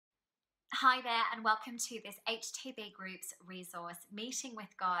Hi there, and welcome to this HTB Group's resource, Meeting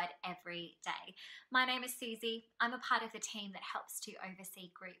with God Every Day. My name is Susie. I'm a part of the team that helps to oversee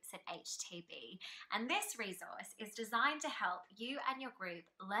groups at HTB. And this resource is designed to help you and your group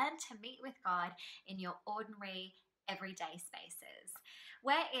learn to meet with God in your ordinary, everyday spaces.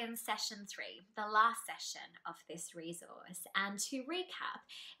 We're in session 3, the last session of this resource. And to recap,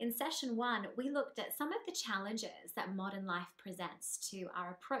 in session 1, we looked at some of the challenges that modern life presents to our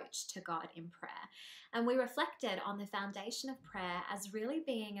approach to God in prayer. And we reflected on the foundation of prayer as really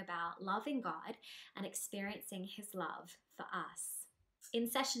being about loving God and experiencing His love for us. In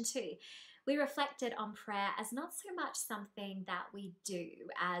session 2, we reflected on prayer as not so much something that we do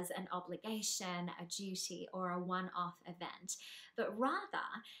as an obligation, a duty, or a one-off event, but rather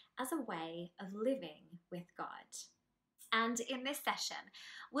as a way of living with God. And in this session,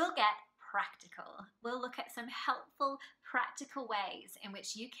 we'll get practical. We'll look at some helpful, practical ways in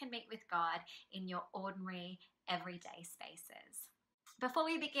which you can meet with God in your ordinary, everyday spaces. Before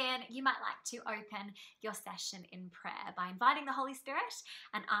we begin, you might like to open your session in prayer by inviting the Holy Spirit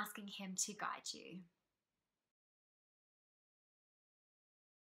and asking Him to guide you.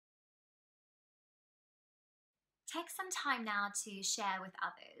 Take some time now to share with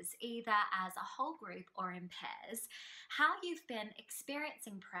others, either as a whole group or in pairs, how you've been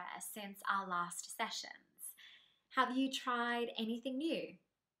experiencing prayer since our last sessions. Have you tried anything new?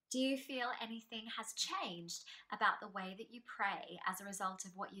 Do you feel anything has changed about the way that you pray as a result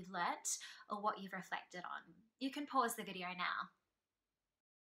of what you've learnt or what you've reflected on? You can pause the video now.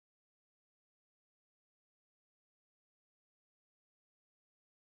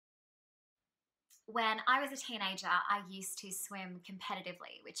 When I was a teenager, I used to swim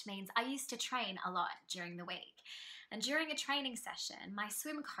competitively, which means I used to train a lot during the week. And during a training session, my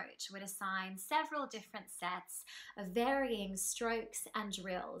swim coach would assign several different sets of varying strokes and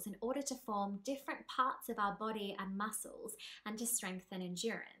drills in order to form different parts of our body and muscles and to strengthen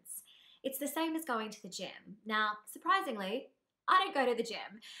endurance. It's the same as going to the gym. Now, surprisingly, I don't go to the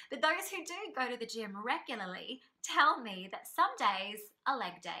gym, but those who do go to the gym regularly tell me that some days are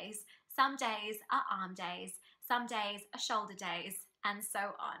leg days, some days are arm days, some days are shoulder days, and so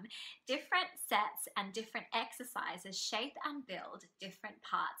on. Different sets and different exercises shape and build different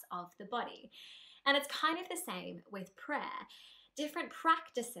parts of the body. And it's kind of the same with prayer. Different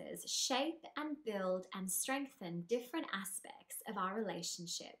practices shape and build and strengthen different aspects of our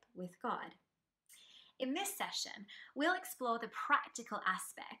relationship with God. In this session, we'll explore the practical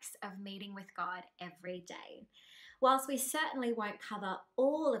aspects of meeting with God every day. Whilst we certainly won't cover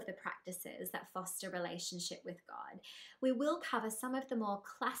all of the practices that foster relationship with God, we will cover some of the more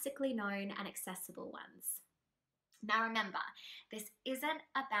classically known and accessible ones. Now remember, this isn't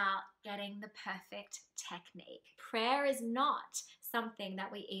about getting the perfect technique. Prayer is not something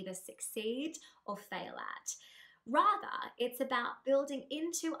that we either succeed or fail at. Rather, it's about building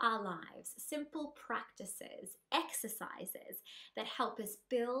into our lives simple practices, exercises that help us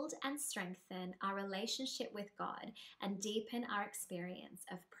build and strengthen our relationship with God and deepen our experience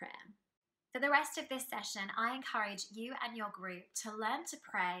of prayer. For the rest of this session, I encourage you and your group to learn to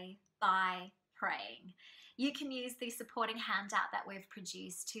pray by praying. You can use the supporting handout that we've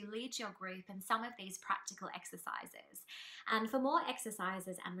produced to lead your group in some of these practical exercises. And for more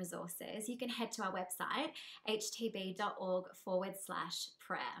exercises and resources, you can head to our website,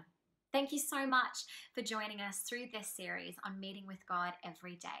 htb.org/prayer. Thank you so much for joining us through this series on meeting with God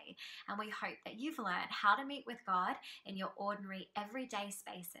every day. And we hope that you've learned how to meet with God in your ordinary everyday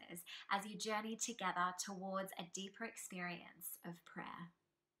spaces as you journey together towards a deeper experience of prayer.